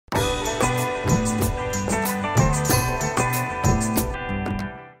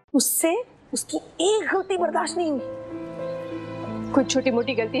उससे उसकी एक गलती बर्दाश्त नहीं हुई। कुछ छोटी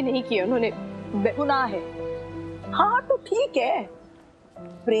मोटी गलती नहीं की उन्होंने, गुनाह है। हाँ तो ठीक है,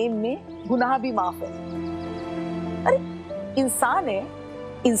 प्रेम में गुनाह भी माफ है। अरे इंसान है,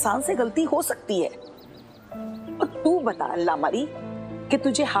 इंसान से गलती हो सकती है। और तू बता अल्लाह मरी कि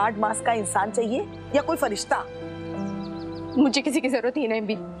तुझे हार्ड मास का इंसान चाहिए या कोई फरिश्ता? मुझे किसी की जरूरत ही नहीं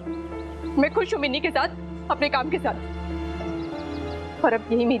भी। मैं खुश हूँ मिन्नी के साथ, अपने काम के साथ, और अब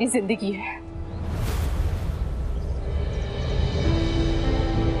यही मेरी जिंदगी है।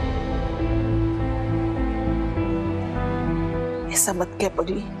 ऐसा मत कह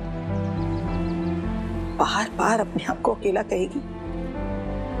पगली, बार बार अपने आप को अकेला कहेगी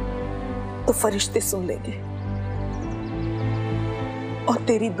तो फरिश्ते सुन लेंगे और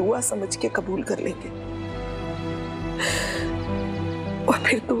तेरी दुआ समझ के कबूल कर लेंगे, और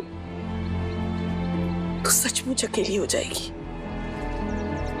फिर तू सचमुच अकेली हो जाएगी।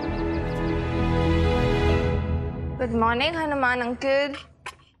 गुड मॉर्निंग हनुमान अंकल,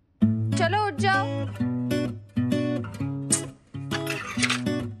 चलो उठ जाओ।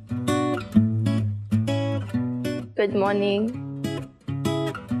 गुड मॉर्निंग,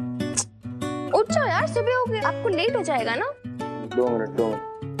 उठ जाओ यार, सुबह हो गई, आपको लेट हो जाएगा ना। 2 मिनट।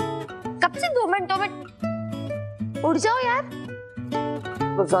 कब से 2 मिनट? उठ जाओ यार।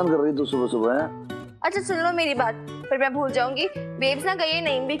 परेशान कर रही तू सुबह सुबह है? अच्छा सुन लो मेरी बात, फिर मैं भूल जाऊंगी। बेब्स ना गई है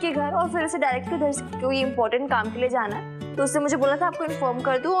नईम के घर, और फिर उसे डायरेक्ट के घर कोई इंपॉर्टेंट काम के लिए जाना है, तो उससे मुझे बोला था आपको इन्फॉर्म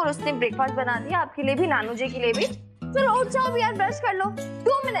कर दूं, और उसने ब्रेकफास्ट बना दिया आपके लिए भी, नानू जी के लिए भी। चलो उठ जाओ यार, ब्रश कर लो।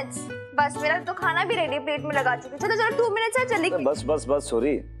 2 मिनट्स बस, मेरा तो खाना भी रेडी प्लेट में लगा चुके। चलो चलो 2 मिनट्स है, जल्दी। बस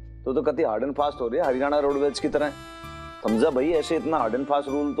सॉरी, तो कति हार्ड एंड फास्ट हो रही है हरियाणा रोडवेज की तरह। समझा भाई, ऐसे इतना हार्ड एंड फास्ट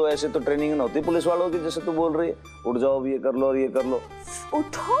रूल तो ऐसे तो ट्रेनिंग न होती पुलिस वालों की, जैसे तू बोल रही है उठ जाओ, अब ये कर लो और ये कर लो।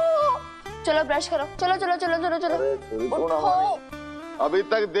 उठो, चलो ब्रश करो, चलो चलो चलो चलो चलो उठो। अभी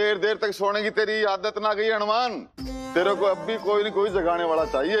तक देर तक सोने की तेरी आदत ना गई हनुमान, तेरे को अब भी कोई न कोई जगाने वाला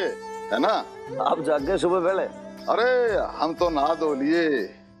चाहिए, है ना? आप जाग गए सुबह पहले? अरे हम तो नहा धो लिए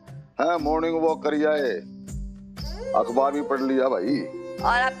हैं, मॉर्निंग वॉक कर आए, अखबार भी पढ़ लिया भाई,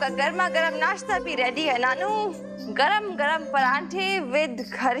 और आपका गर्मा गर्म नाश्ता भी रेडी है नानू। गरम गरम परांठे विद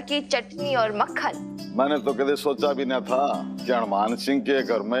घर की चटनी और मक्खन। मैंने तो कभी सोचा भी न था कि हनुमान सिंह के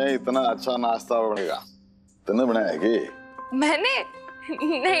घर में इतना अच्छा नाश्ता बनेगा। तूने बनाया कि मैंने?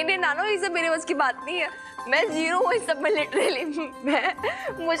 नहीं नानू, ये सब मेरे बस की बात नहीं है, मैं जीरो हूँ इस सब में लिटरली।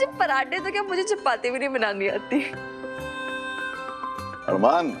 मुझे पराठे तो क्या, मुझे चपाती भी नहीं बनानी आती।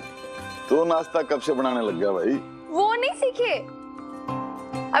 हनुमान तू नाश्ता कब से बनाने लग गया भाई? वो नहीं सीखे,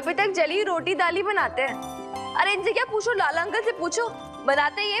 अभी तक जली रोटी दाली बनाते हैं। अरे इनसे क्या पूछो, लाला अंकल से पूछो,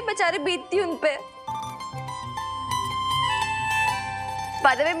 बनाते ही बेचारे, बीतती उन पे।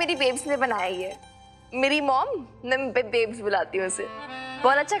 बाद में मेरी बेब्स ने बनाया ये, मेरी मॉम, मैं बेब्स बुलाती हूँ उसे,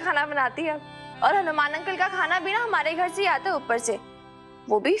 बहुत अच्छा खाना बनाती है। और हनुमान अंकल का खाना भी ना हमारे घर से ही आता है ऊपर से,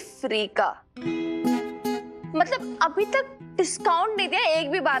 वो भी फ्री का। मतलब अभी तक डिस्काउंट नहीं दिया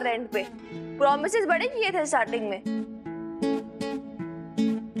एक भी बार रेंट पे, प्रॉमिसेस बड़े किए थे स्टार्टिंग में।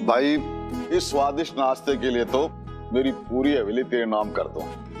 भाई इस स्वादिष्ट नाश्ते के लिए तो मेरी पूरी हवेली तेरे नाम कर दो।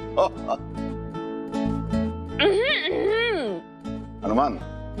 हनुमान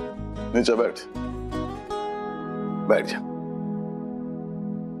नीचे बैठ जा।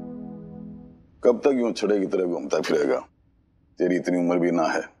 कब तक यूं छड़े की तरह घूमता फिरेगा? तेरी इतनी उम्र भी ना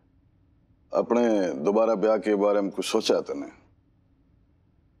है। अपने दोबारा ब्याह के बारे में कुछ सोचा है तूने?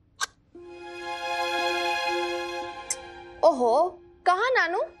 ओहो, कहाँ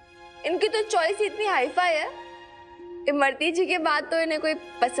नानू, इनकी तो चॉइस इतनी हाईफाई है, इमरती जी के बाद तो इन्हें कोई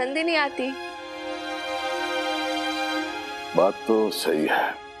पसंद ही नहीं आती। बात तो सही है,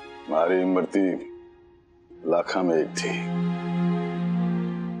 हमारी इमरती लाखों में एक थी।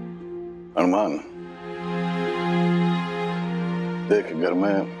 हनुमान देख, घर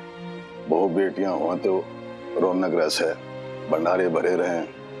में बहु बेटियां हो तो रौनक रस है, भंडारे भरे रहे,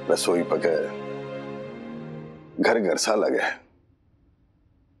 रसोई पके, घर घर सा लगे।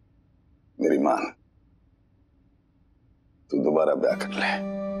 मेरी मान, तू दोबारा ब्याह कर ले।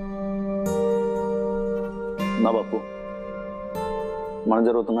 ना बापू, मन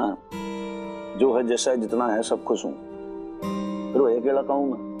जरूरत ना, जो है जैसा है जितना है सब खुश हूं, फिर वही अकेला कहूं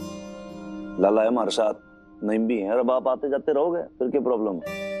मैं? लाला है हमारे साथ, नईम भी है, अब आप आते जाते रहोगे, फिर क्या प्रॉब्लम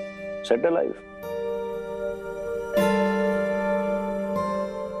है? Settle life.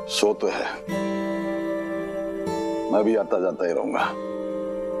 सो तो है, मैं भी आता जाता ही रहूंगा।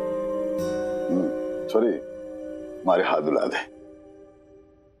 सॉरी, हमारे हाथ धुला दे।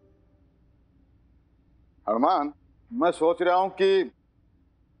 हनुमान, मैं सोच रहा हूं कि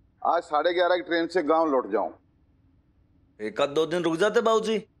आज 11:30 की ट्रेन से गांव लौट जाऊं। 1 आध 2 दिन रुक जाते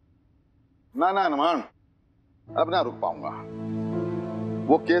बाबूजी, ना ना हनुमान, अब ना रुक पाऊंगा।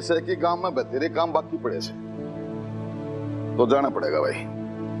 वो केस है कि गांव में बतेरे काम बाकी पड़े से, तो जाना पड़ेगा भाई।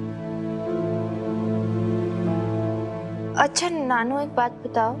 अच्छा नानू, एक बात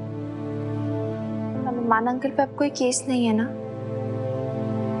बताओ, हनुमान अंकल पे अब कोई केस नहीं है ना?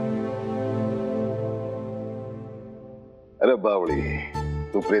 अरे बावड़ी,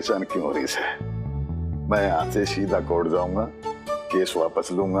 तू परेशान क्यों हो रही है? मैं यहाँ से सीधा कोर्ट जाऊंगा, केस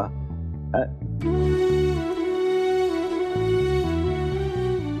वापस लूंगा।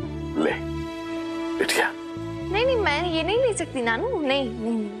 ले बिटिया। नहीं नहीं, मैं ये नहीं ले सकती नानू, नहीं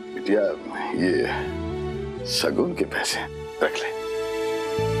नहीं नहीं। बिटिया, ये शगुन के पैसे रख ले।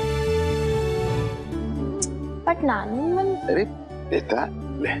 बट नानू मैं। अरे बेटा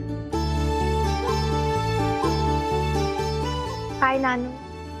ले। हाय नानू,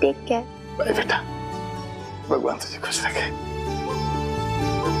 टेक केयर। बाय बेटा, भगवान तुझे खुश रखे।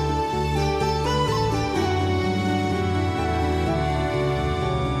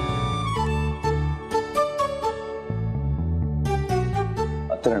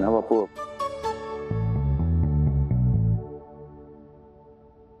 आते रहना बापू।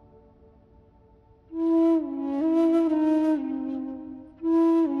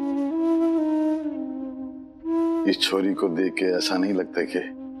 इस छोरी को देख के ऐसा नहीं लगता कि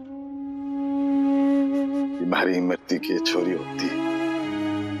तुम्हारी मृत्यु की छोरी होती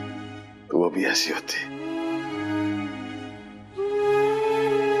तो वो भी ऐसी होती।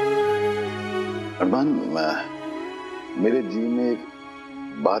 अरमान, मेरे जी में एक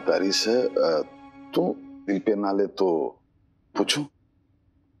बात आ रही है, तू दिल पे ना ले तो पूछूं?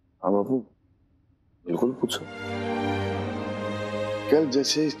 हाँ बापू, बिल्कुल पूछो। कल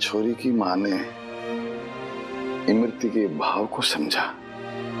जैसे इस छोरी की माँ ने इमरती के भाव को समझा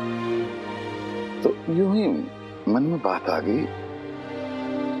तो यूं ही मन में बात आ गई,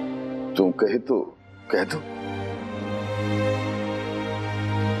 तू कहे तो कह दो।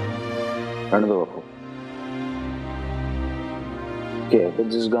 रहने दो बापू। क्या है कि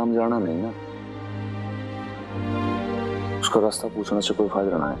जिस गांव जाना नहीं ना, उसका रास्ता पूछने से कोई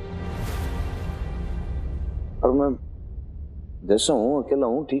फायदा ना है। और मैं जैसा हूं, अकेला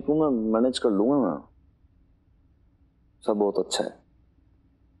हूं, ठीक हूं, मैं मैनेज कर लूंगा। मैं सब बहुत अच्छा है।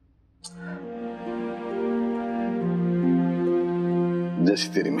 जैसी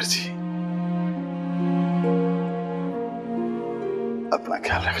तेरी मर्जी, अपना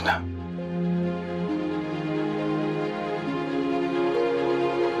ख्याल रखना।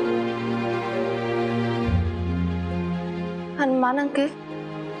 हनुमान अंकल,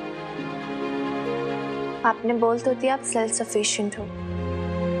 आपने बोल तो दिया आप सेल्फ सफिशिएंट हो,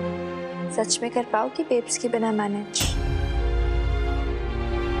 सच में कर पाओ कि बेब्स के बिना मैनेज?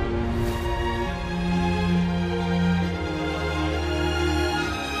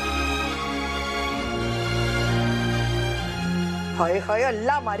 हाय हाय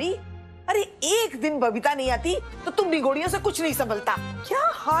अल्लाह मारी। अरे एक दिन बबीता नहीं आती तो तुम निगोड़ियों से कुछ नहीं संभलता। क्या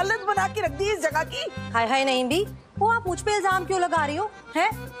हालत बना के रख दी इस जगह की। हाय हाय नहीं भी, वो आप मुझ पे इल्जाम क्यों लगा रही हो? हैं?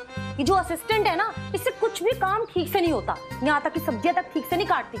 ये जो असिस्टेंट है ना, इससे कुछ भी काम ठीक से नहीं होता। यहाँ तक कि सब्जियां तक ठीक से नहीं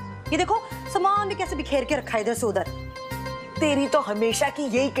काटती। ये देखो सामान भी कैसे बिखेर के रखा है इधर से उधर। तेरी तो हमेशा की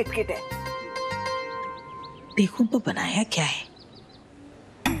यही किटकिट है। देखूं तो बनाया क्या है।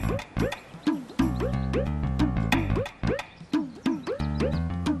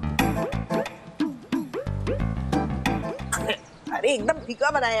 अरे एकदम फीका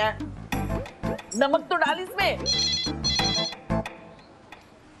बनाया है, नमक तो डाल इसमें।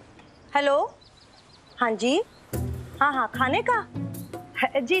 हेलो, हाँ जी, हाँ हाँ, खाने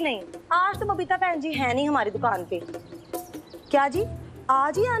का जी नहीं, आज तो बबीता बहन जी है नहीं हमारी दुकान पे। क्या जी,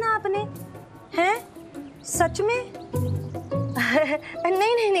 आज ही आना आपने? हैं? सच में?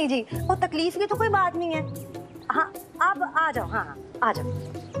 नहीं नहीं नहीं जी, वो तकलीफ की तो कोई बात नहीं है। हाँ आप आ जाओ, हाँ हाँ आ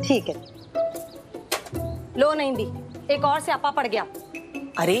जाओ, ठीक है। लो नहीं भी, एक और स्यापा पड़ गया।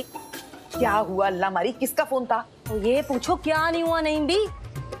 अरे क्या हुआ अल्लाह मारी, किसका फोन था? तो ये पूछो क्या नहीं हुआ नहीं भी।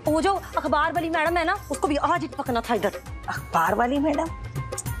 वो जो अखबार वाली मैडम है ना, उसको भी आज ही पकना था इधर। अखबार वाली मैडम?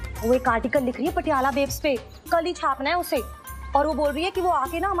 वो एक आर्टिकल लिख रही है पटियाला बेब्स पे, कल ही छापना है उसे। और वो बोल रही है कि वो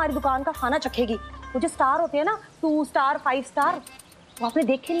आके ना हमारी दुकान का खाना चखेगी। वो जो स्टार होते हैं ना, 2 स्टार 5 स्टार, वो आपने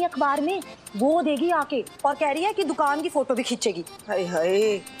देखे नहीं अखबार में, वो देगी आके। और कह रही है कि दुकान की फोटो भी खींचेगी। हाय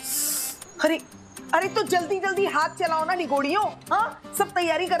हाय। अरे अरे तो जल्दी जल्दी हाथ चलाओ ना निगोड़ियों। हाँ सब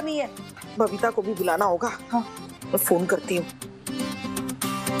तैयारी करनी है, बबीता को भी बुलाना होगा। हाँ मैं फोन करती हूँ।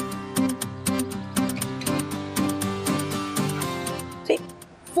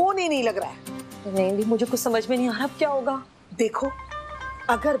 फोन ही नहीं लग रहा है। नहीं भी, मुझे कुछ समझ में नहीं आ रहा अब क्या होगा। देखो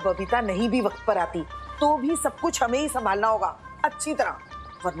अगर बबीता नहीं भी वक्त पर आती तो भी सब कुछ हमें ही संभालना होगा अच्छी तरह।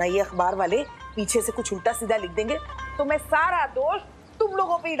 वरना ये अखबार वाले पीछे से कुछ उल्टा सीधा लिख देंगे तो मैं सारा दोष तुम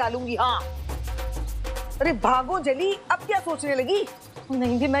लोगों पे ही डालूंगी। हाँ अरे भागो जली, अब क्या सोचने लगी?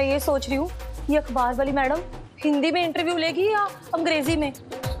 नहीं भी मैं ये सोच रही हूँ, ये अखबार वाली मैडम हिंदी में इंटरव्यू लेगी या अंग्रेजी में?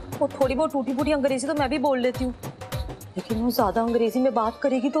 वो थोड़ी बहुत टूटी फूटी अंग्रेजी तो मैं भी बोल लेती हूँ, लेकिन वो ज्यादा अंग्रेजी में बात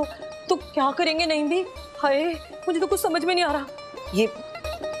करेगी तो क्या करेंगे? नहीं भी हाय, मुझे तो कुछ समझ में नहीं आ रहा। ये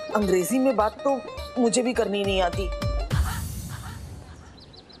अंग्रेजी में बात तो मुझे भी करनी नहीं आती।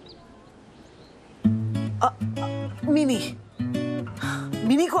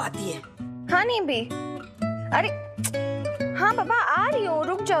 मिनी को आती है। हाँ नहीं भी, अरे हाँ पापा आ रही हूँ,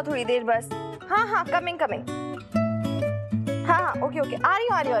 रुक जाओ थोड़ी देर बस। हाँ हाँ कमिंग कमिंग। हाँ ओके ओके आ रही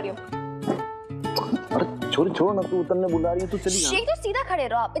हूँ। अरे छोड़ छोड़ ना, तू उतरने बुला रही है, तू चली जा। शेख तो सीधा खड़े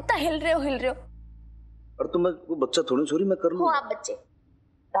रहो, आप इतना हिल रहे हो। और तुम वो बच्चा थोड़ी छोरी, मैं कर लूँ। हो आप बच्चे,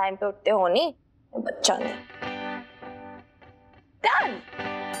 टाइम पे उठते हो नहीं, बच्चा नहीं। डन।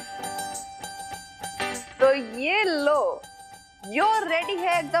 तो ये लो, योर रेडी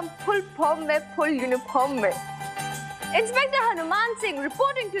है एकदम फुल फॉर्म में, फुल यूनिफॉर्म में। Inspector Hanuman Singh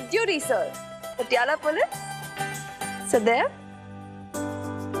reporting to duty sir, Patiala police. सदैव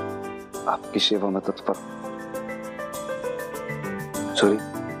आपकी सेवा में तत्पर। Sorry,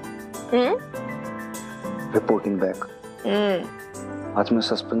 reporting back. आज मैं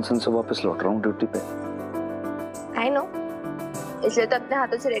सस्पेंशन से वापस लौट रहा हूँ ड्यूटी पे। आई नो, इसलिए तो अपने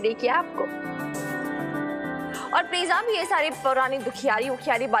हाथों से रेडी किया आपको। और प्लीज आप ये सारी पुरानी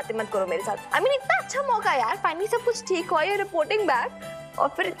दुखियारी बातें मत करो मेरे साथ। आई मीन इतना अच्छा मौका यार, फाइनली सब कुछ ठीक हुआ, ये रिपोर्टिंग बैक और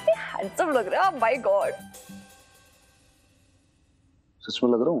फिर इतने हैंडसम लग रहे हो, माय गॉड। सच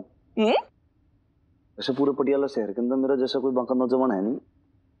में लग रहा हूँ? वैसे पूरे पटियाला शहर के अंदर मेरा जैसा कोई बांका नौजवान है नहीं।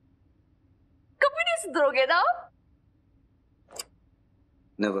 कभी नहीं सुधरोगे ना?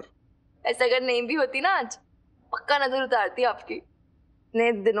 नेवर। ऐसा अगर नहीं भी होती ना आज, पक्का नजर उतारती आपकी।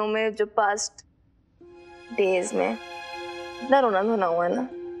 नए दिनों में जो पास्ट डेज में इतना रोना धोना हुआ ना,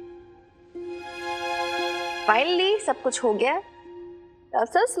 फाइनली सब कुछ हो गया। अब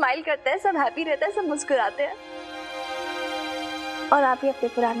सब स्माइल करते हैं, सब हैप्पी रहते हैं, सब मुस्कुराते हैं। और आप ही अपने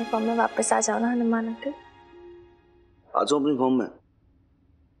पुराने फॉर्म में वापस आ जाओ ना हनुमान अंकल। आ जाओ अपनी फॉर्म में,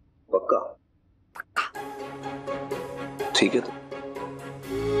 पक्का? ठीक है। तो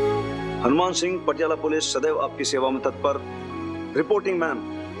हनुमान सिंह, पटियाला पुलिस, सदैव आपकी सेवा में तत्पर। Reporting ma'am,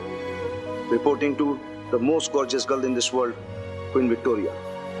 reporting to the most gorgeous girl in this world, queen Victoria.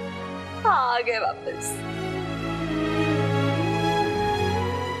 आ गए वापस,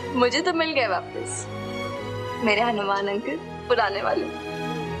 मुझे तो मिल गए वापस मेरे हनुमान अंकल पुराने वाले।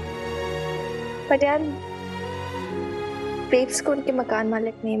 पर यार बेब्स को उनके मकान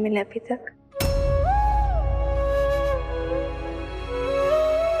मालिक नहीं मिले अभी तक।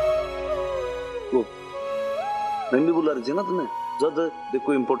 मैं भी बुला रही थी ना तुम्हें, जब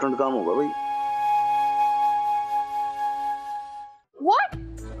देखो इम्पोर्टेंट काम होगा भाई। What?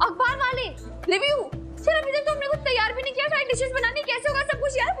 अखबार वाले रिव्यू? सर अभी तक तो हमने कुछ तैयार भी नहीं किया था, डिशेस बनानी कैसे होगा सब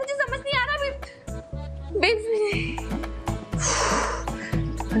कुछ यार, मुझे समझ नहीं आ रहा अभी। बेब्स में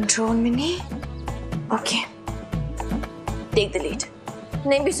कंट्रोल में नहीं। Okay take the lead.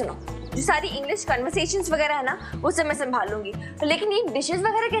 नहीं भी सुनो, जो सारी इंग्लिश कन्वर्सेशंस वगैरह है ना, वो सब मैं संभालूंगी, लेकिन ये डिशेस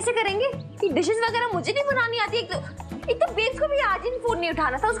वगैरह कैसे करेंगे? ये डिशेस वगैरह मुझे नहीं बनानी आती। एक तो बेब्स को भी आज ही फोन नहीं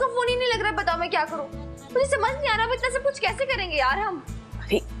उठाना था, उसका फोन ही नहीं लग रहा है। बताओ मैं क्या करूं, मुझे समझ नहीं आ रहा इतना सब कुछ कैसे करेंगे यार हम।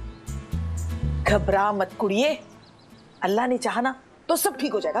 अरे घबरा मत कुड़िए, अल्लाह ने चाहा ना तो सब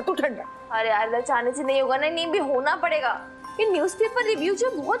ठीक हो जाएगा, तू ठंडा। अरे यार अल्लाह चाहने से नहीं होगा ना, नहीं भी होना पड़ेगा। ये न्यूज़पेपर रिव्यू जो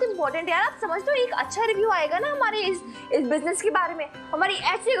बहुत इंपॉर्टेंट है यार, आप समझ लो एक अच्छा रिव्यू आएगा ना हमारे इस बिजनेस के बारे में, हमारी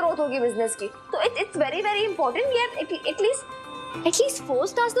ऐसी ग्रोथ होगी बिजनेस की, तो इट्स वेरी वेरी इंपॉर्टेंट यार। एटलीस्ट 4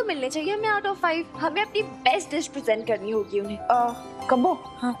 स्टार्स तो मिलने चाहिए हमें आउट ऑफ 5। हमें अपनी बेस्ट डिश प्रेजेंट करनी होगी उन्हें। कम्बो,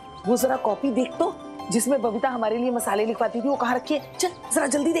 हाँ वो जरा कॉपी देख तो, जिसमें बबीता हमारे लिए मसाले लिखवाती थी, वो कहाँ रखी है? चल जरा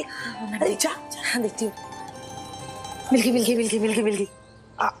जल्दी देख। अरे जा, हाँ देखती हूँ। मिल गई।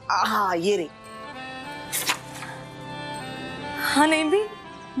 हाँ ये रही। हाँ नहीं भी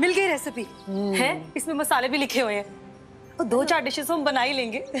मिल गई रेसिपी है, इसमें मसाले भी लिखे हुए हैं और 2-4 डिशेस हम बना ही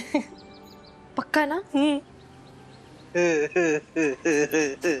लेंगे। पक्का ना?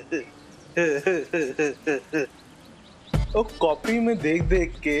 और कॉपी में देख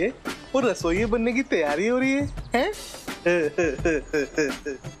देख के वो रसोई बनने की तैयारी हो रही है?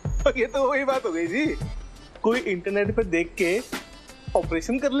 और ये तो वही बात हो गई जी, कोई इंटरनेट पर देख के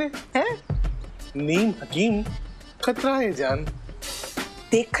ऑपरेशन कर ले हैं? नीम हकीम खतरा है जान।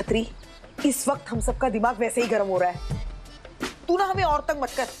 देख खतरी, इस वक्त हम सबका दिमाग वैसे ही गर्म हो रहा है, तू ना हमें और तंग मत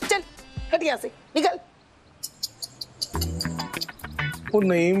कर। चल हट यहाँ से, निकल। वो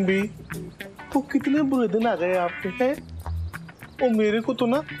नईम भी, वो कितने बुरे दिन आ गए आपके हैं? वो मेरे को तो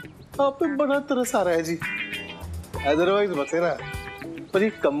ना आप पे बड़ा तरस आ रहा है जी। अदरवाइज बतेरा, पर ये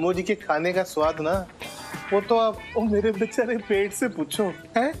कम्मो जी के खाने का स्वाद ना, वो तो आप वो मेरे बेचारे पेट से पूछो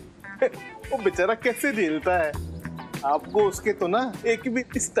है। वो बेचारा कैसे झेलता है। आपको उसके तो ना एक भी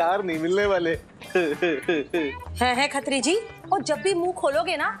स्टार नहीं मिलने वाले। है खत्री जी, और जब भी मुंह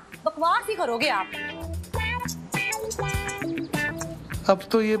खोलोगे ना बकवास ही करोगे आप। अब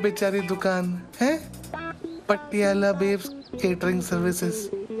तो ये बेचारी दुकान है पटियाला बेब्स केटरिंग सर्विसेज,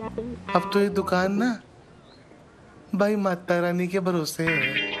 अब तो ये दुकान ना भाई माता रानी के भरोसे है।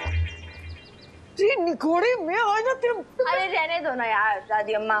 निकोड़े में आज ना तेरे। अरे रहने दो ना यार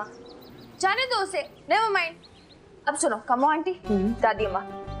दादी अम्मा, जाने दो उसे, नेवर माइंड। अब सुनो कमो आंटी, दादी अम्मा,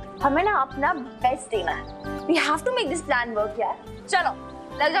 हमें ना अपना बेस्ट देना है। We have to make this plan work यार। चलो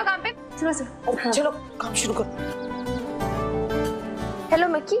लग जाओ काम पे। चलो चलो काम शुरू करो। हेलो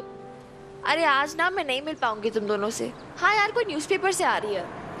मक्की, अरे आज ना मैं नहीं मिल पाऊंगी तुम दोनों से। हाँ यार, कोई न्यूज़पेपर से आ रही है।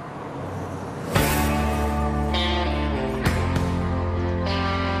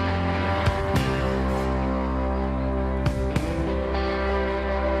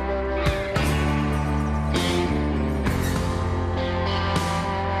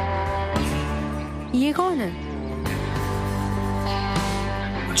 ये कौन है?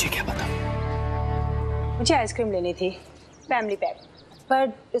 मुझे क्या पता। मुझे आइसक्रीम लेनी थी, फैमिली पैक,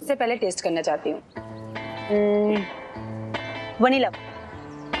 पर उससे पहले टेस्ट करना चाहती हूँ। Vanilla.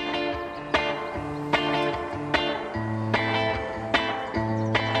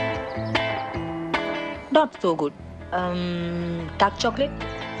 Not so good. Dark chocolate.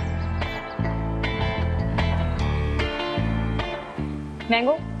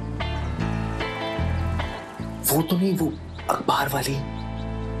 Mango. वो तो नहीं, वो अखबार वाली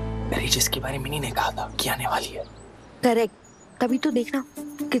मेरी जिसके बारे में नहीं ने कहा था कि आने वाली है। करेक्ट, तभी तो देखना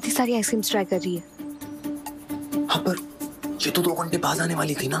कितनी सारी आइसक्रीम्स ट्राई कर रही है। हाँ पर ये तो 2 घंटे बाद आने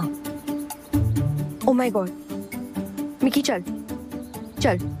वाली थी ना। ओ माय गॉड, मिकी चल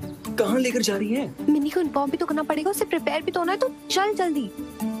चल। कहाँ लेकर जा रही है? मिनी को इन्फॉर्म भी तो करना पड़ेगा, उसे प्रिपेयर भी तो होना है, तो चल जल्दी।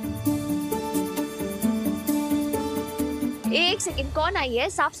 एक सेकंड, कौन आई है?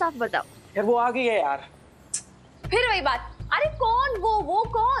 साफ साफ बताओ। यार वो आ गई है यार। फिर वही बात। अरे कौन वो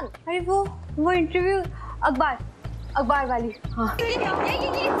कौन? अरे वो इंटरव्यू अखबार वाली। हाँ ये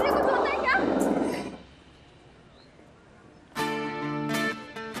इसलिए कुछ होता है क्या?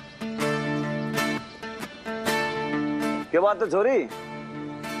 क्या बात है छोरी,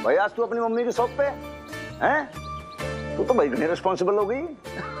 भाई आज तू अपनी मम्मी की शॉप पे हैं? तू तो भाई इतनी रिस्पॉन्सिबल हो गई।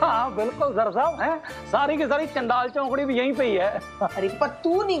 हाँ बिल्कुल सर साहब, हैं सारी की सारी चंडाल चौकड़ी भी यहीं पे ही है। अरे पर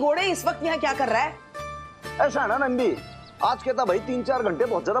तू निगोड़े इस वक्त यहाँ क्या कर रहा है? ऐसा है ना नंबी, आज कहता भाई 3-4 घंटे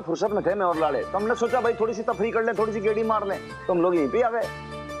बहुत ज्यादा फुर्सत में थे मैं और लाले, तो हमने सोचा भाई थोड़ी सी तफरी कर ले, थोड़ी सी गेड़ी मार ले, तो हम लोग यहीं पे आ गए।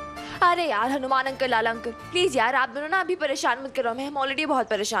 अरे यार Hanuman uncle, Lala uncle, please यार आप दोनों ना अभी परेशान मत करो, हम ऑलरेडी बहुत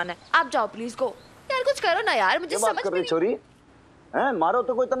परेशान है। आप जाओ प्लीज गो यार, कुछ करो ना यार, मुझे समझ कर रही छोरी हैं? मारो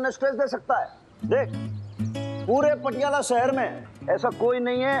तो कोई तुमने स्ट्रेस दे सकता है। देख पूरे पटियाला शहर में ऐसा कोई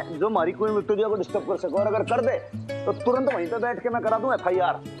नहीं है जो हमारी क्वीन विक्टोरिया को डिस्टर्ब कर सके, और अगर कर दे तो तुरंत वहीं पे बैठ के मैं करा दूं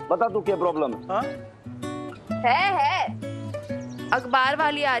FIR। बता तू क्या प्रॉब्लम है? अखबार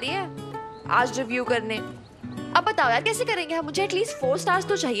वाली आ रही है आज रिव्यू करने। अब बताओ यार कैसे करेंगे हम? मुझे एटलीस्ट 4 स्टार्स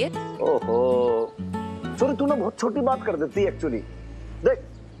तो चाहिए। ओहो सॉरी, तू ना बहुत छोटी बात कर देती है एक्चुअली। देख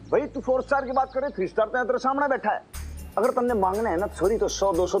भाई तू 4 स्टार की बात करे, 3 स्टार तो तेरे सामने बैठा है। अगर तुमने मांगना है ना सॉरी तो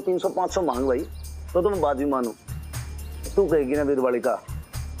 100, 200, 300, 500 मांग भाई, तो तुम बात भी मानो। तू कहेगी ना वीरवाड़ी का,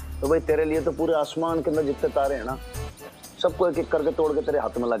 तो भाई तेरे लिए तो पूरे आसमान के अंदर जितने तारे हैं ना, सबको एक एक करके तोड़ के तेरे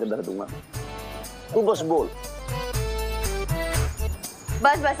हाथ में ला के धर दूंगा। तू बस बोल।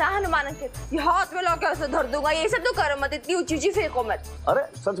 बस हाँ हनुमान अंकल, ये हाथ में लाके ऐसे धर दूंगा, ये सब तो करो मत, इतनी ऊंची फेंको मत। अरे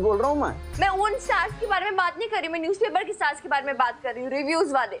सच बोल रहा हूँ मैं उन स्टार्स के बारे में बात नहीं कर रही, मैं न्यूज़पेपर के स्टार्स के बारे में बात कर रही हूँ,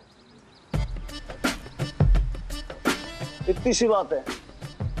 रिव्यूज वाले। इतनी सी बात है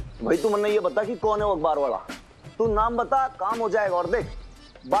भाई, तू मैंने ये बता कि कौन है वो अखबार वाला, तू नाम बता, काम हो जाएगा। और देख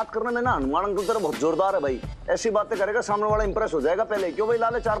बात करने में ना हनुमान अंकल तेरा बहुत जोरदार है भाई, ऐसी बातें करेगा सामने वाला इंप्रेस हो जाएगा पहले। क्यों भाई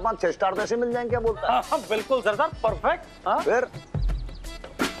लाले 4, 5, 6 स्टार तो ऐसे मिल जाएंगे, क्या बोलता है? हाँ बिल्कुल सर साहब, परफेक्ट। फिर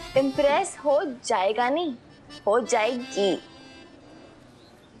इम्प्रेस हो जाएगा नहीं, हो जाएगी,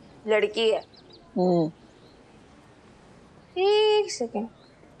 लड़की है। एक सेकेंड,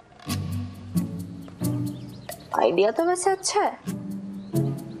 आइडिया तो वैसे अच्छा है।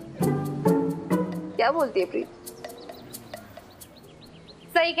 क्या बोलती है प्रीत?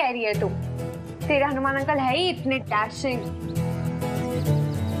 सही कह रही है तू, तेरे हनुमान अंकल है ही इतने डैशिंग।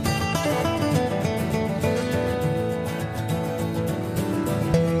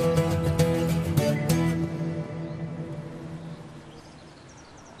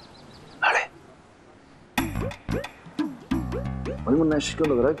 मैंने ऐसे क्यों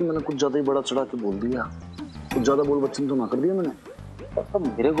लग रहा है कि मैंने कुछ ज्यादा ही बड़ा चढ़ा के बोल दिया, कुछ ज्यादा बोल बच्चन तो ना कर दिया मैंने। तो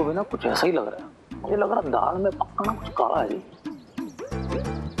मेरे को भी ना कुछ ऐसा ही लग रहा है, मुझे लग रहा दाल में पक्का ना कुछ काला है जी।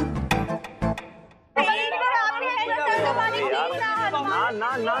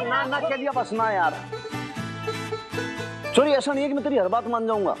 ना कह दिया बस ना यार। सॉरी, ऐसा नहीं है कि मैं तेरी हर बात मान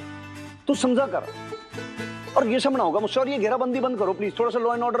जाऊंगा, तू समझा कर। और ये सब ना होगा मुझसे। और ये घेराबंदी बंद करो प्लीज, थोड़ा सा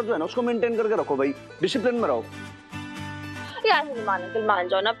लॉ एंड ऑर्डर जो है ना उसको मेंटेन करके रखो भाई, डिसिप्लिन में रहो यार। हनुमान अंकल मान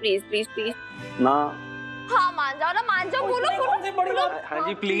जाओ ना, प्लीज प्लीज प्लीज ना। हाँ मान जाओ ना, मान जाओ। बोलो। हाँ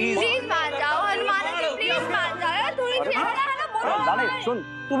जी प्लीज मान जाओ हनुमान अंकल, प्लीज मान जाओ यार, थोड़ी देर है ना। लाले सुन,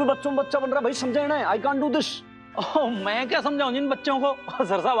 तू भी बच्चों बच्चा बन रहा भाई, समझे ना? I can't do this. मैं क्या समझाऊं जिन बच्चों को।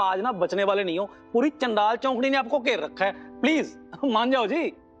 सर साहब आज ना बचने वाले नहीं हो, पूरी चंडाल चौकड़ी ने आपको घेर रखा है, प्लीज मान जाओ जी।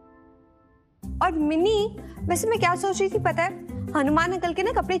 और मिनी, वैसे मैं क्या सोच रही थी पता है, हनुमान अंकल के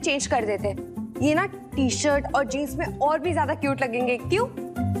ना कपड़े चेंज कर देते, ये ना टी शर्ट और जीन्स में और भी ज्यादा क्यूट लगेंगे। क्यों?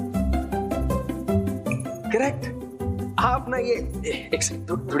 करेक्ट। आप ना ये एक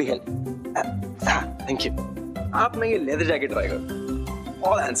सेकंड, थोड़ी हेल्प। Thank you. आप ना ये लेदर जैकेट ट्राई करो,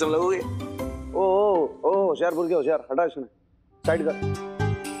 और हैंडसम लगोगे। ओ होशियार बोल के होशियार, हटा इसने साइड कर।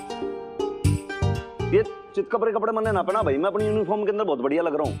 ये चित कपड़े मैंने ना पहना भाई, मैं अपनी यूनिफॉर्म के अंदर बहुत बढ़िया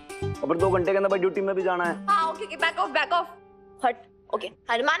लग रहा हूँ, और फिर 2 घंटे के अंदर भाई ड्यूटी में भी जाना है। हाँ ओके, बैक ऑफ हट। ओके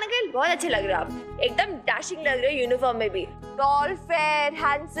हनुमान अंकल बहुत अच्छे लग रहे हो आप, एकदम डैशिंग लग रहे हो यूनिफॉर्म में भी, टॉल फेयर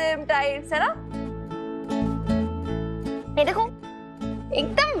हैंडसम टाइप्स है ना। ये देखो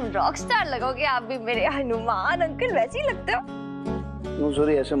एकदम रॉक स्टार लगोगे आप भी मेरे हनुमान अंकल, वैसे ही लगते हो।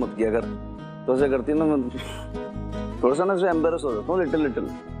 सॉरी ऐसे मत किया कर, तो ऐसे करती ना मैं थोड़ा सा ना से एम्बैरेस हो जाता हूँ लिटिल।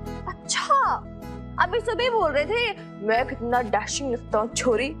 अच्छा, अभी सुबह बोल रहे थे मैं कितना डैशिंग लगता हूँ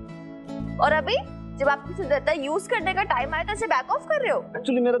छोरी, और अभी जब आपकी सुंदरता यूज करने का टाइम आया तो ऐसे बैक ऑफ कर रहे हो।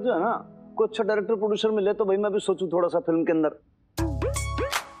 एक्चुअली मेरा जो है ना कोई अच्छा डायरेक्टर प्रोड्यूसर मिले तो भाई मैं भी सोचूं थोड़ा सा फिल्म के अंदर,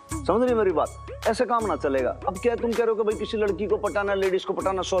 समझ रही मेरी बात? ऐसे काम ना चलेगा। अब क्या तुम कह रहे हो कि भाई किसी लड़की को पटाना, लेडीज को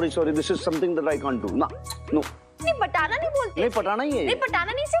पटाना? Sorry this is something that I can't do. ना नो नहीं, पटाना नहीं बोलते। नहीं पटाना ही है, नहीं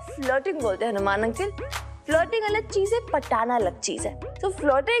पटाना नहीं, सिर्फ फ्लर्टिंग बोलते हैं हनुमान अंकल। फ्लर्टिंग अलग चीज है, पटाना अलग चीज है। तो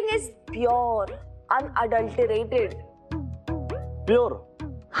flirting is pure unadulterated. Pure?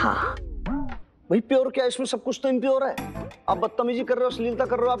 हाँ भाई प्योर क्या, इसमें सब कुछ तो इम्प्योर है। आप बदतमीजी कर रहे हो, अश्लीलता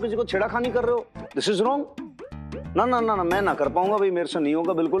कर रहे हो, आप किसी को छेड़ाखानी कर रहे हो, दिस इज रॉन्ग। ना मैं ना कर पाऊंगा भाई, मेरे से नहीं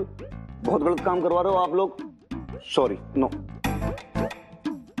होगा बिल्कुल। बहुत गलत काम करवा रहे हो आप लोग, सॉरी नो।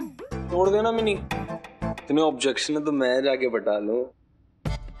 छोड़ देना मिनी, इतने ऑब्जेक्शन है तो मैं जाके बता लूं।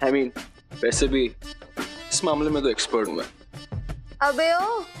 I mean, वैसे भी इस मामले में तो एक्सपर्ट हूं मैं। अबे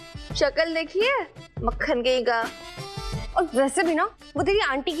ओ, शक्ल देखिए मक्खन के का। और वैसे भी ना वो तेरी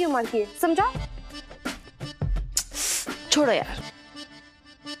आंटी की उम्र की है, समझा? छोड़ो यार।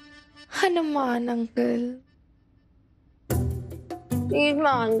 हनुमान अंकल प्लीज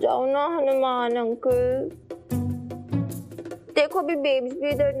मान जाओ ना हनुमान अंकल। देखो अभी बेब्स भी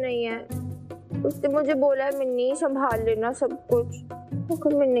इधर नहीं है, उसने मुझे बोला है मिन्नी संभाल लेना सब कुछ।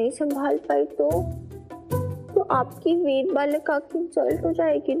 अगर मैं नहीं संभाल पाई तो आपकी वीर बालिका की इंसल्ट हो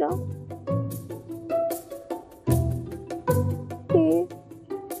जाएगी ना।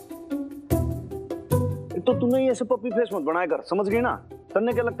 तो तूने ऐसे पपी फेस मत बनाया कर, समझ गई ना?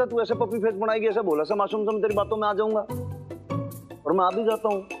 तन्ने क्या लगता है तू ऐसे पपी फेस बनाएगी, ऐसे बोला सा मासूम सा मैं तेरी बातों में आ जाऊंगा, और मैं आ भी जाता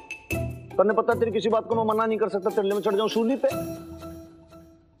हूँ। तन्ने पता तेरी किसी बात को मैं मना नहीं कर सकता, चलने में चढ़ जाऊं सूली पे।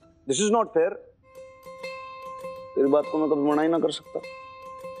 This is not fair. तेरी बात को मैं कभी मना ही ना कर सकता।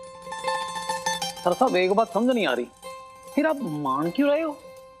 सर साहब एक बात समझ नहीं आ रही, फिर आप मान क्यों रहे हो?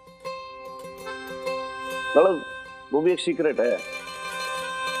 गलत, वो भी एक सीक्रेट है।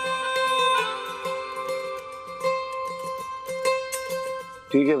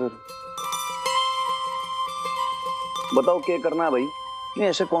 ठीक है फिर बताओ क्या करना है भाई? नहीं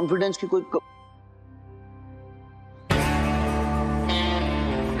ऐसे कॉन्फिडेंस की कोई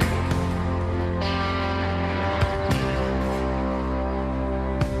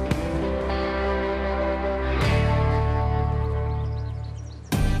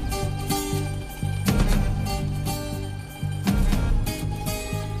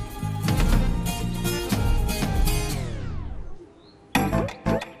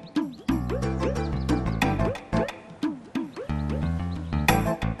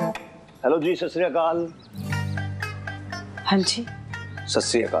हेलो जी, सत श्री अकाल। हाँ जी, सत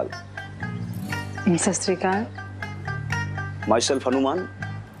श्री अकाल। सत श्री अकाल। माई सेल्फ हनुमान,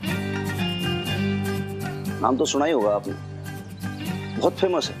 नाम तो सुना ही होगा आपने, बहुत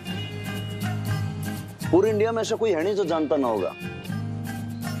फेमस है। पूरे इंडिया में ऐसा कोई है नहीं जो जानता ना होगा।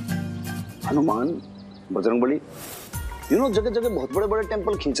 हनुमान, बजरंगबली, यू नो जगह जगह बहुत बड़े बड़े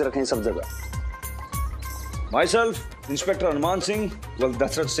टेंपल खींच रखे हैं सब जगह। Myself, Inspector हनुमान सिंह, बल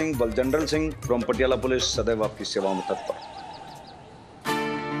दशरथ सिंह, बल general Singh from Patiala police, सदैव आपकी सेवा में तत्पर।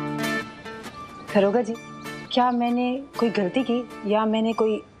 दरोगा जी, क्या मैंने कोई गलती की या मैंने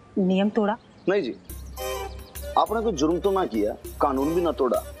कोई नियम तोड़ा? नहीं जी, आपने कोई जुर्म तो ना किया, कानून भी ना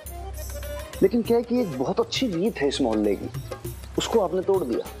तोड़ा, लेकिन क्या है कि एक बहुत अच्छी रीत है इस मोहल्ले की, उसको आपने तोड़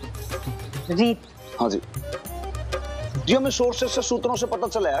दिया। रीत? हाँ जी जी, हमें सोर्सेस से, सूत्रों से पता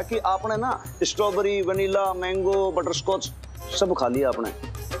चला है कि आपने ना स्ट्रॉबेरी, वनीला, मैंगो, बटरस्कॉच सब खा लिया आपने,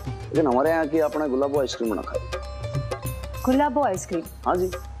 लेकिन हमारे यहाँ की आपने गुलाबो आइसक्रीम ना खाई। गुलाबो आइसक्रीम? हाँ जी,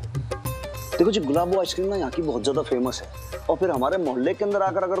 देखो जी, गुलाबो आइसक्रीम ना यहाँ की बहुत ज्यादा फेमस है, और फिर हमारे मोहल्ले के अंदर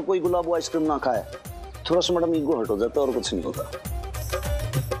आकर अगर कोई गुलाबो आइसक्रीम ना खाए, थोड़ा सा मैडम ईगो हर्ट हो जाता है, और कुछ नहीं होता।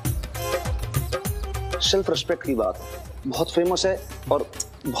 सेल्फ रिस्पेक्ट की बात है, बहुत फेमस है और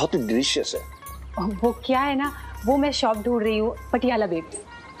बहुत ही डिलीशियस है। वो क्या है ना, वो मैं शॉप ढूंढ रही हूँ, पटियाला बेब्स।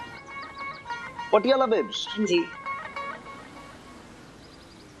 पटियाला बेब्स? जी।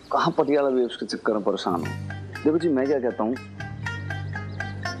 कहाँ पटियाला बेब्स के चक्कर में परेशान हो? देखो जी, मैं क्या कहता हूँ,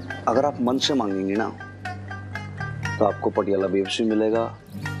 अगर आप मन से मांगेंगे ना तो आपको पटियाला बेब्स भी मिलेगा,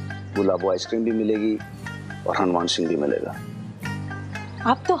 गुलाबो आइसक्रीम भी मिलेगी और हनुमान सिंह भी मिलेगा।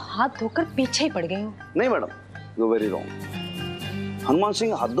 आप तो हाथ धोकर पीछे ही पड़ गए हो। नहीं madam, you very wrong. Hanuman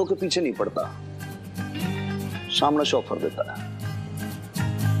Singh हाथ धो के पीछे नहीं पड़ता, सामने से ऑफर देता है।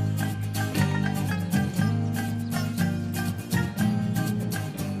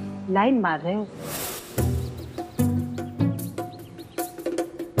 लाइन मार रहे हो?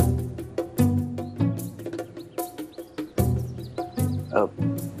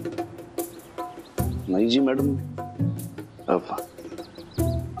 नहीं जी मैडम,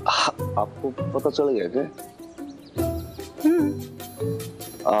 आपको पता चल गया क्या?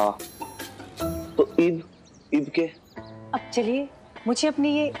 तो ईद के? अब चलिए, मुझे अपनी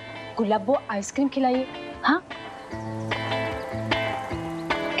ये गुलाबो आइसक्रीम खिलाइए। हाँ,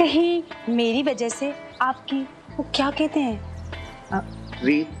 कहीं मेरी वजह से आपकी वो क्या कहते हैं,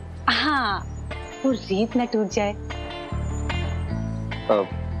 रीत? हाँ, वो रीत न टूट जाए।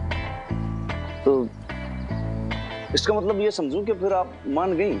 तो इसका मतलब ये समझूं कि फिर आप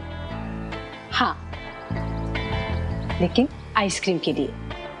मान गई? हाँ, लेकिन आइसक्रीम के लिए।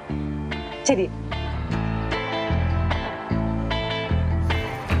 चलिए।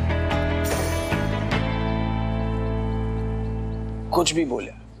 कुछ भी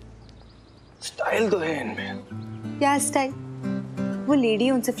बोले, स्टाइल तो है इनमें। क्या स्टाइल? वो लेडी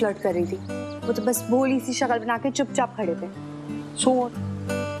उनसे फ्लर्ट कर रही थी, वो तो बस भोली सी शक्ल बना के चुपचाप खड़े थे। सो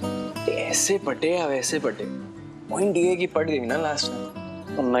ऐसे पटे या वैसे पटे, पॉइंट ये कि पट गई ना लास्ट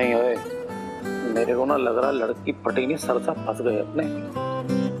में। तो नहीं होए, मेरे को ना लग रहा लड़की पटी नहीं, सरसा फंस गए अपने।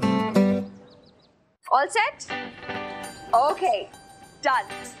 All set? Okay, done.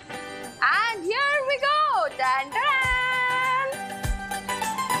 And here we go. Dan dan.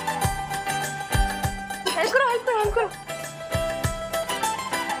 Help करो, help करो, help करो.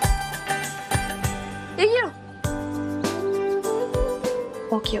 ये लो.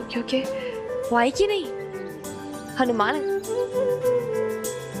 Okay, okay, okay. वो आई कि नहीं? हनुमान.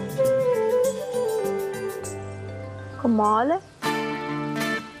 कमाल है.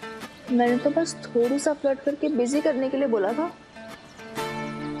 मैंने तो बस थोड़ी सा फ्लर्ट करके बिजी करने के लिए बोला था,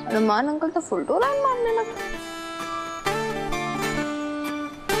 हनुमान अंकल तो फुल टू लाइन मारने लगा।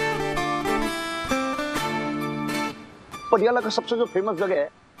 पटियाला का सबसे जो फेमस जगह है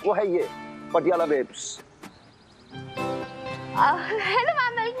वो है ये Patiala babes. Hello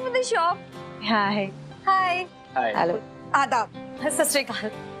ma'am, welcome to the shop. Hi. Hi. Hello. आदाब। सत श्री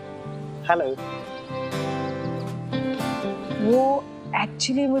अकाल। हेलो। वो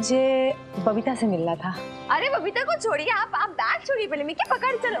एक्चुअली मुझे बबीता से मिलना था। अरे बबीता को छोड़िए, आप बैग छोड़िए पहले। मैं क्या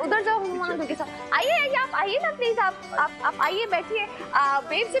पकड़, चल उधर जाओ हनुमान के साथ। आइए आइए, आप आइए ना प्लीज, आप आइए, बैठिए।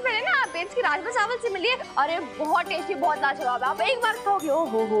 बेब्स से पहले ना आप बेब्स की राजमा चावल से मिलिए। अरे बहुत टेस्टी, बहुत लाजवाब है। आप एक बार खाओगे, ओ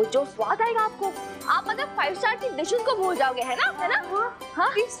हो जो स्वाद आएगा आपको, आप मतलब 5 स्टार की डिशेस को भूल जाओगे, है ना? हाँ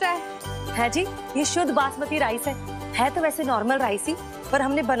प्लीज ट्राई। है जी, ये शुद्ध बासमती राइस है तो वैसे नॉर्मल राइस ही, पर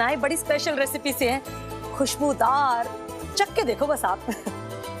हमने बनाए बड़ी स्पेशल रेसिपी से है, खुशबूदार। चख के देखो बस आप।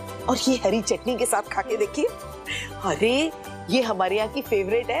 और ये हरी चटनी के साथ खा के देखिए। अरे ये हमारे यहाँ की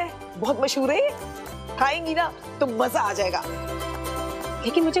फेवरेट है, बहुत मशहूर है। खाएंगी ना तो मजा आ जाएगा।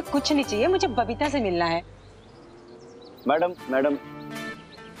 लेकिन मुझे कुछ नहीं चाहिए, मुझे बबीता से मिलना है। मैडम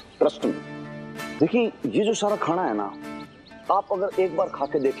ट्रस्ट मी, देखिए ये जो सारा खाना है ना, आप अगर एक बार खा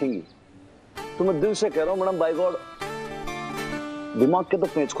के देखेंगी तो मैं दिल से कह रहा हूँ मैडम, बाय गॉड दिमाग के तो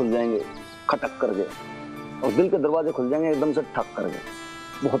पेच खुल जाएंगे खटक करके, और दिल के दरवाजे खुल जाएंगे एकदम से ठक करके।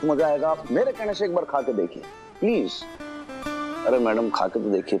 बहुत मजा आएगा। आप मेरे कहने से एक बार खा के देखिए प्लीज। अरे मैडम खा के तो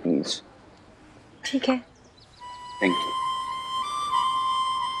देखिए प्लीज। ठीक है, थैंक यू।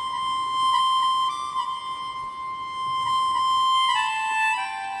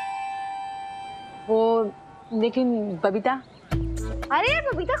 वो लेकिन बबीता, अरे यार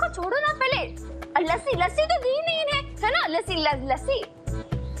बबीता को छोड़ो ना पहले। लस्सी लस्सी तो दी नहीं है ना? लस्सी लस्सी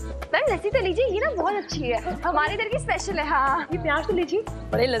मैम, लस्सी तो लीजिए, ये ना बहुत अच्छी है, हमारे इधर की स्पेशल है। हाँ, ये प्याज तो लीजिए,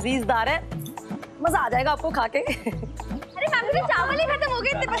 बड़े लजीजदार है, मजा आ जाएगा आपको खा के। अरे मैम मेरे चावल ही खत्म हो गए,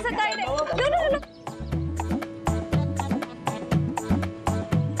 इतने पसंद आए थे। लो लो लो।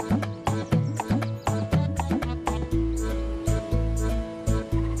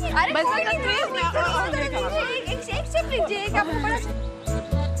 अरे कोई नहीं, एक शेक लीजिए, क्या बड़ा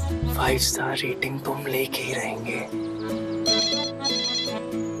 5 स्टार रेटिंग तुम लेके ही रहेंगे।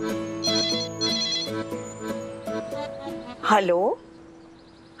 हेलो,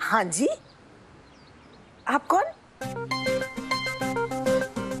 हाँ जी, आप कौन?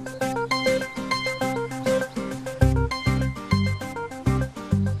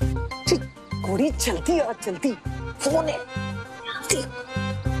 घोड़ी चलती और चलती, फोन है।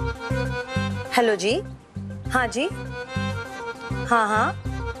 हेलो जी, हाँ जी, हाँ हाँ,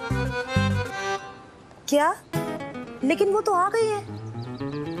 क्या? लेकिन वो तो आ गई है।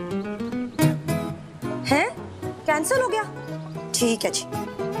 हैं? कैंसिल हो गया? ठीक है जी।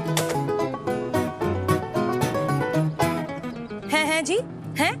 हैं जी,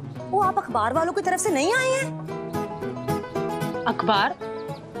 हैं? वो आप अखबार वालों की तरफ से नहीं आए हैं? अखबार?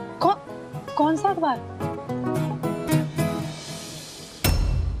 कौन सा अखबार?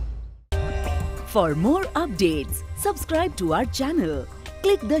 For more updates, subscribe to our channel,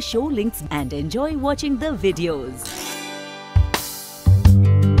 click the show links and enjoy watching the videos.